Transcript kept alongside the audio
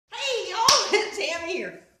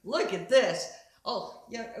Look at this. Oh,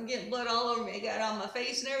 yeah, I'm getting blood all over me. I got it on my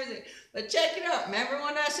face and everything. But check it out. Remember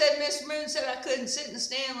when I said Mr. Moon said I couldn't sit in the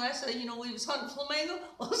stand last time, we was hunting flamingo?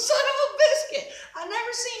 Well, son of a biscuit. I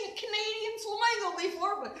never seen a Canadian flamingo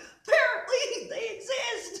before, but apparently they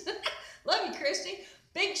exist. Love you, Christy.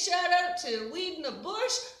 Big shout out to Weed in the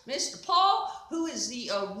Bush, Mr. Paul, who is the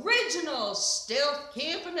original Stealth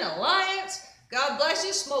Camping Alliance. God bless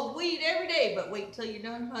you. Smoke weed every day, but wait till you're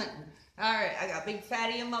done hunting. All right, I got Big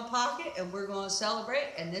Fatty in my pocket, and we're going to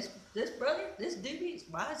celebrate. And this brother, this doobie,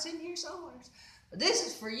 why it's in here somewhere. But this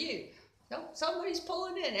is for you. Somebody's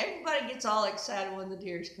pulling in. Everybody gets all excited when the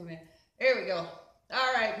deers come in. There we go.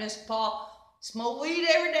 All right, Mr. Paul, smoke weed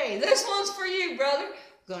every day. This one's for you, brother.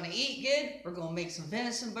 Gonna eat good. We're gonna make some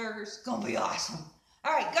venison burgers. Gonna be awesome.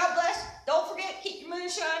 All right, God bless. Don't forget, keep your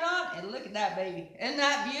moonshine on. And look at that baby. Isn't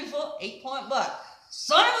that beautiful? 8-point buck.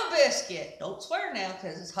 Son of a biscuit. Don't swear now,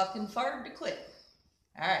 because it's hucking furred to quit.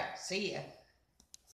 All right, see ya.